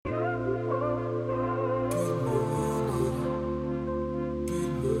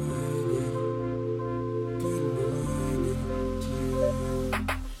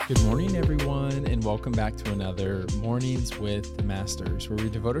Good morning, everyone, and welcome back to another Mornings with the Masters, where we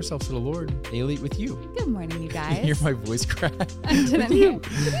devote ourselves to the Lord daily with you. Good morning, you guys. You hear my voice crack? I didn't hear.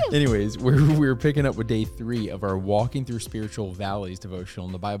 Anyways, we're picking up with day 3 of our Walking Through Spiritual Valleys devotional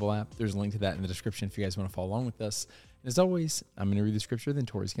in the Bible app. There's a link to that in the description if you guys want to follow along with us. And as always, I'm going to read the scripture, then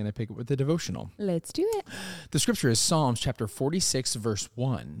Tori's going to pick up with the devotional. Let's do it. The scripture is Psalms chapter 46, verse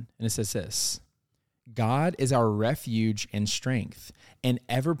 1, and it says this: God is our refuge and strength, an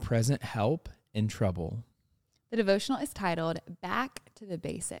ever-present help in trouble. The devotional is titled Back to the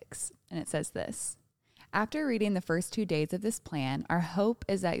Basics, and it says this: After reading the first 2 days of this plan, our hope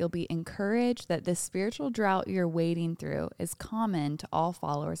is that you'll be encouraged that this spiritual drought you're wading through is common to all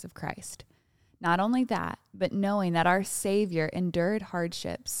followers of Christ. Not only that, but knowing that our Savior endured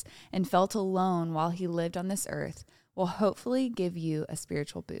hardships and felt alone while he lived on this earth will hopefully give you a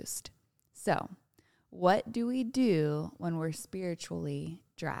spiritual boost. So, what do we do when we're spiritually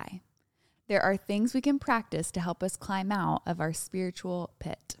dry? There are things we can practice to help us climb out of our spiritual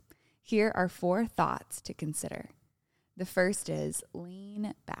pit. Here are 4 thoughts to consider. The first is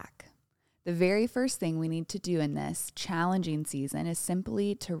lean back. The very first thing we need to do in this challenging season is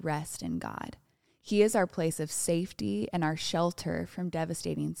simply to rest in God. He is our place of safety and our shelter from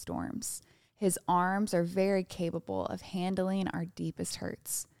devastating storms. His arms are very capable of handling our deepest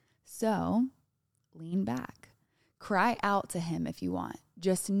hurts. So, lean back. Cry out to him if you want.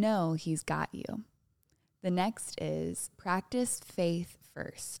 Just know he's got you. The next is practice faith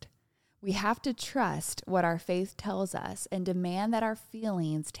first. We have to trust what our faith tells us and demand that our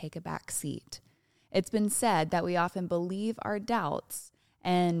feelings take a back seat. It's been said that we often believe our doubts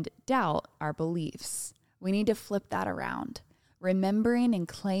and doubt our beliefs. We need to flip that around. Remembering and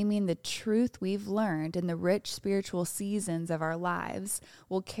claiming the truth we've learned in the rich spiritual seasons of our lives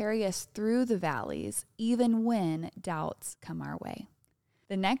will carry us through the valleys, even when doubts come our way.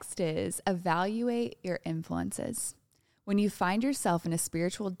 The next is evaluate your influences. When you find yourself in a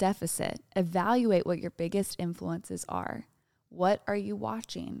spiritual deficit, evaluate what your biggest influences are. What are you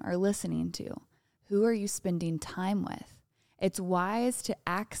watching or listening to? Who are you spending time with? It's wise to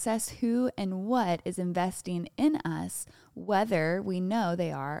access who and what is investing in us, whether we know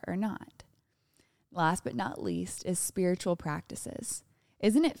they are or not. Last but not least is spiritual practices.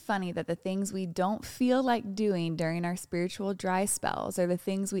 Isn't it funny that the things we don't feel like doing during our spiritual dry spells are the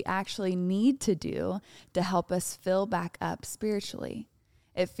things we actually need to do to help us fill back up spiritually?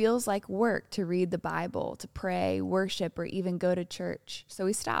 It feels like work to read the Bible, to pray, worship, or even go to church, so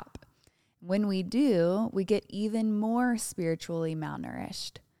we stop. When we do, we get even more spiritually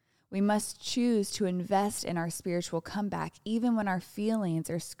malnourished. We must choose to invest in our spiritual comeback even when our feelings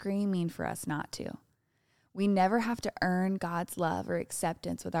are screaming for us not to. We never have to earn God's love or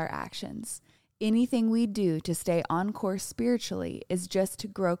acceptance with our actions. Anything we do to stay on course spiritually is just to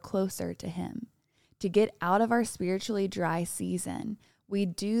grow closer to Him. To get out of our spiritually dry season, we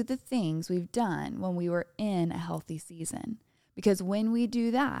do the things we've done when we were in a healthy season. Because when we do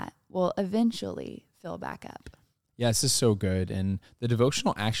that, we'll eventually fill back up. Yeah, this is so good. And the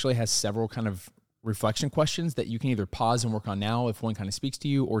devotional actually has several kind of reflection questions that you can either pause and work on now if one kind of speaks to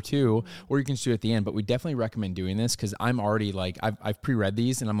you, or two, or you can just do it at the end. But we definitely recommend doing this because I'm already like, I've pre-read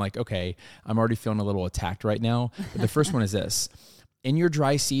these and I'm like, okay, I'm already feeling a little attacked right now. But the first one is this: in your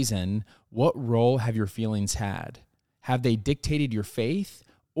dry season, what role have your feelings had? Have they dictated your faith,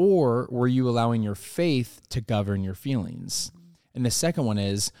 or were you allowing your faith to govern your feelings? And the second one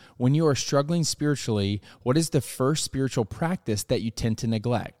is, when you are struggling spiritually, what is the first spiritual practice that you tend to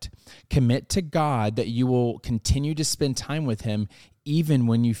neglect? Commit to God that you will continue to spend time with Him even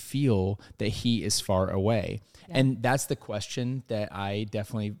when you feel that He is far away. Yeah. And that's the question that I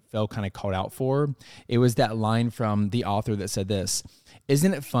definitely felt kind of called out for. It was that line from the author that said this: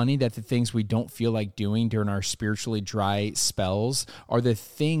 isn't it funny that the things we don't feel like doing during our spiritually dry spells are the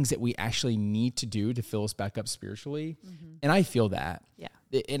things that we actually need to do to fill us back up spiritually? Mm-hmm. And I feel that. Yeah.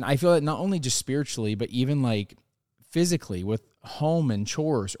 And I feel that not only just spiritually, but even like physically with home and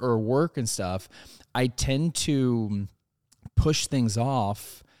chores or work and stuff. I tend to push things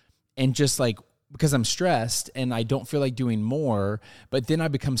off and just like, because I'm stressed and I don't feel like doing more, but then I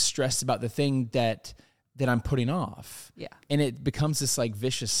become stressed about the thing that I'm putting off. Yeah. And it becomes this like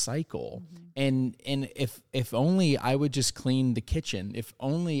vicious cycle. Mm-hmm. And if only I would just clean the kitchen, if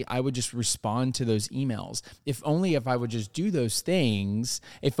only I would just respond to those emails, if only if I would just do those things,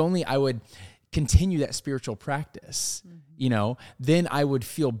 if only I would continue that spiritual practice, then I would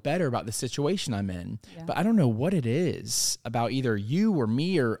feel better about the situation I'm in. Yeah. But I don't know what it is about either you or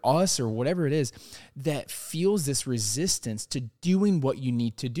me or us or whatever it is that feels this resistance to doing what you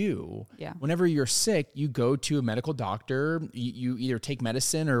need to do. Yeah. Whenever you're sick, you go to a medical doctor, you either take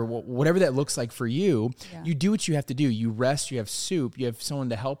medicine or whatever that looks like for you. Yeah. You do what you have to do. You rest, you have soup, you have someone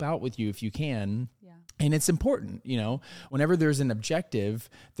to help out with you if you can. And it's important, whenever there's an objective,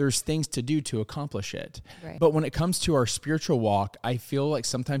 there's things to do to accomplish it. Right. But when it comes to our spiritual walk, I feel like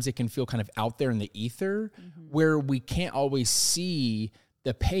sometimes it can feel kind of out there in the ether where we can't always see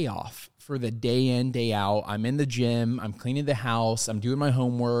the payoff for the day in, day out. I'm in the gym, I'm cleaning the house, I'm doing my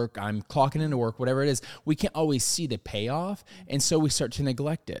homework, I'm clocking into work, whatever it is. We can't always see the payoff. And so we start to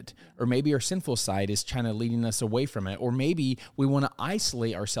neglect it. Or maybe our sinful side is kind of leading us away from it. Or maybe we want to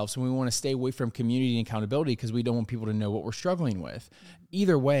isolate ourselves and we want to stay away from community and accountability because we don't want people to know what we're struggling with.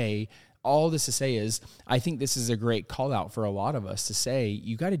 Either way, all this to say is, I think this is a great call out for a lot of us to say,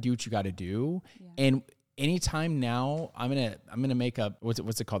 you got to do what you got to do. And anytime now, I'm gonna make a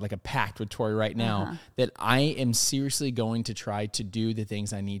what's it called, like a pact with Tori right now that I am seriously going to try to do the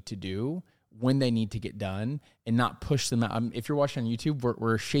things I need to do when they need to get done and not push them out. If you're watching on YouTube,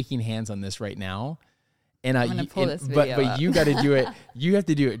 we're shaking hands on this right now. And I'm gonna pull this video but you got to do it. You have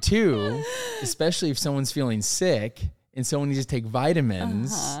to do it too, especially if someone's feeling sick and someone needs to take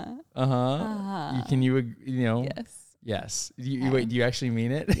vitamins. Can you know? Yes. Yes. Wait, do you actually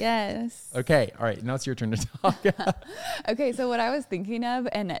mean it? Yes. Okay. All right. Now it's your turn to talk. Okay. So what I was thinking of,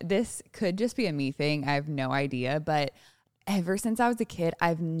 and this could just be a me thing, I have no idea, but ever since I was a kid,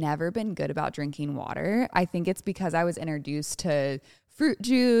 I've never been good about drinking water. I think it's because I was introduced to fruit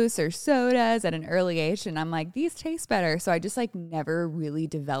juice or sodas at an early age. And I'm like, these taste better. So I just never really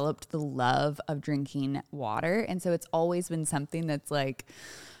developed the love of drinking water. And so it's always been something that's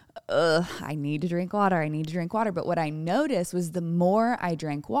I need to drink water. I need to drink water. But what I noticed was the more I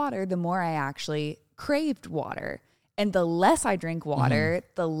drank water, the more I actually craved water. And the less I drink water,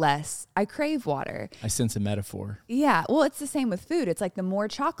 the less I crave water. I sense a metaphor. Yeah. Well, it's the same with food. It's like the more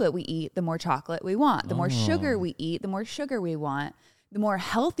chocolate we eat, the more chocolate we want. The more sugar we eat, the more sugar we want. The more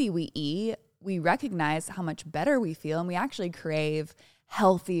healthy we eat, we recognize how much better we feel. And we actually crave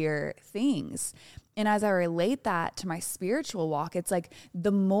healthier things. And as I relate that to my spiritual walk, it's like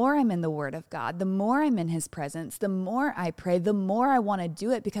the more I'm in the Word of God, the more I'm in His presence, the more I pray, the more I want to do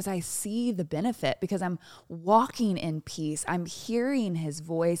it because I see the benefit, because I'm walking in peace. I'm hearing His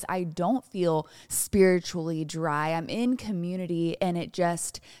voice. I don't feel spiritually dry. I'm in community and it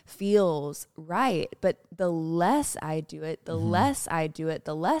just feels right. But the less I do it, the less I do it,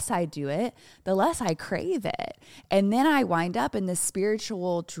 the less I do it, the less I crave it. And then I wind up in this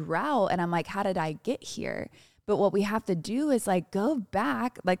spiritual drought and I'm like, how did I get here? But what we have to do is go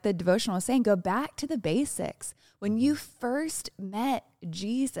back, like the devotional was saying, go back to the basics. When you first met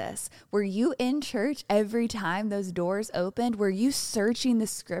Jesus, were you in church every time those doors opened? Were you searching the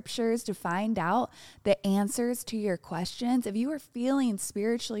scriptures to find out the answers to your questions? If you were feeling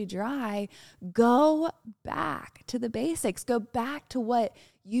spiritually dry, go back to the basics. Go back to what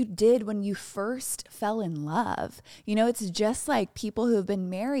you did when you first fell in love. It's just like people who have been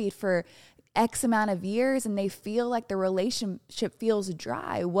married for X amount of years and they feel like the relationship feels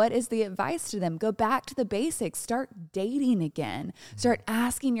dry. What is the advice to them? Go back to the basics. Start dating again. Start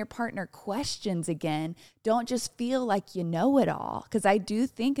asking your partner questions again. Don't just feel like you know it all. Because I do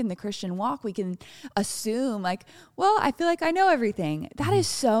think in the Christian walk, we can assume I feel like I know everything. That is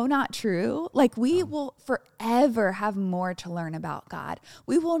so not true. We will forever have more to learn about God.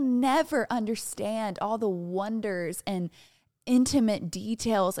 We will never understand all the wonders and intimate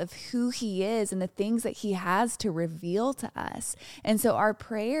details of who He is and the things that He has to reveal to us. And so our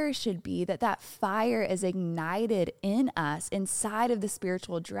prayer should be that fire is ignited in us inside of the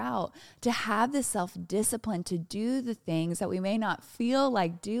spiritual drought to have the self-discipline to do the things that we may not feel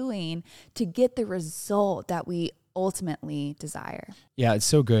like doing to get the result that we ultimately desire. Yeah, it's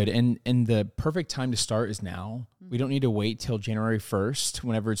so good. And the perfect time to start is now. We don't need to wait till January 1st,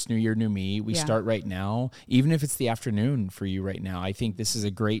 whenever it's New Year, New Me. We start right now, even if it's the afternoon for you right now. I think this is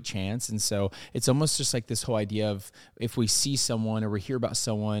a great chance. And so it's almost just like this whole idea of if we see someone or we hear about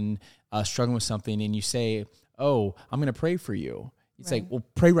someone struggling with something and you say, oh, I'm going to pray for you. It's like, well,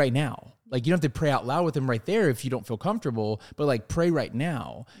 pray right now. You don't have to pray out loud with them right there if you don't feel comfortable, but pray right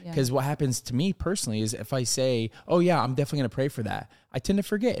now. Because what happens to me personally is if I say, oh yeah, I'm definitely going to pray for that, I tend to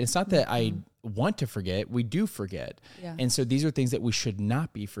forget. It's not that I want to forget, we do forget. Yeah. And so these are things that we should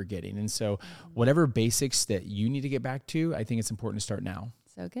not be forgetting. And so whatever basics that you need to get back to, I think it's important to start now.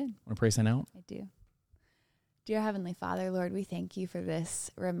 So good. Want to pray sign out? I do. Dear Heavenly Father, Lord, we thank you for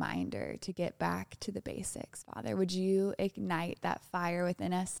this reminder to get back to the basics, Father. Would you ignite that fire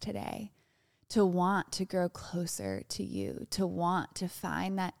within us today to want to grow closer to you, to want to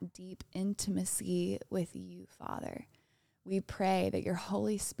find that deep intimacy with you, Father. We pray that your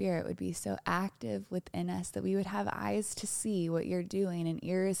Holy Spirit would be so active within us that we would have eyes to see what you're doing and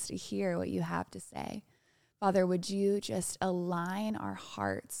ears to hear what you have to say. Father, would you just align our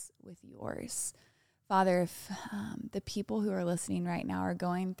hearts with yours? Father, if the people who are listening right now are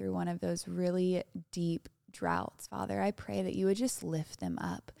going through one of those really deep droughts, Father, I pray that you would just lift them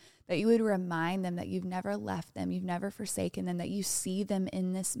up, that you would remind them that you've never left them, you've never forsaken them, that you see them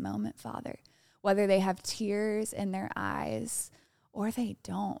in this moment, Father, whether they have tears in their eyes or they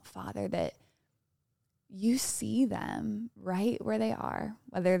don't, Father, that you see them right where they are,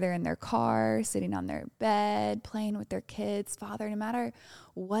 whether they're in their car, sitting on their bed, playing with their kids, Father, no matter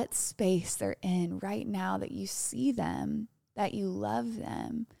what space they're in right now, that you see them, that you love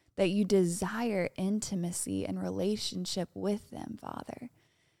them, that you desire intimacy and relationship with them, Father.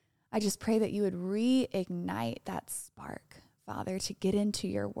 I just pray that you would reignite that spark, Father, to get into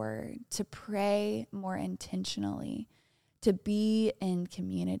your word, to pray more intentionally, to be in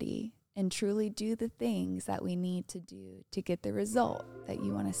community, and truly do the things that we need to do to get the result that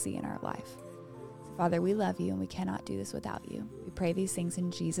you want to see in our life. So, Father, we love you and we cannot do this without you. We pray these things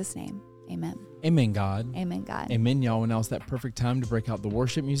in Jesus' name. Amen. Amen, God. Amen, God. Amen, y'all. Now's that perfect time to break out the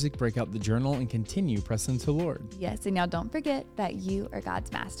worship music, break out the journal, and continue pressing to the Lord. Yes, and y'all don't forget that you are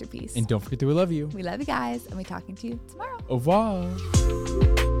God's masterpiece. And don't forget that we love you. We love you guys, and we're talking to you tomorrow. Au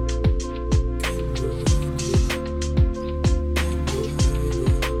revoir.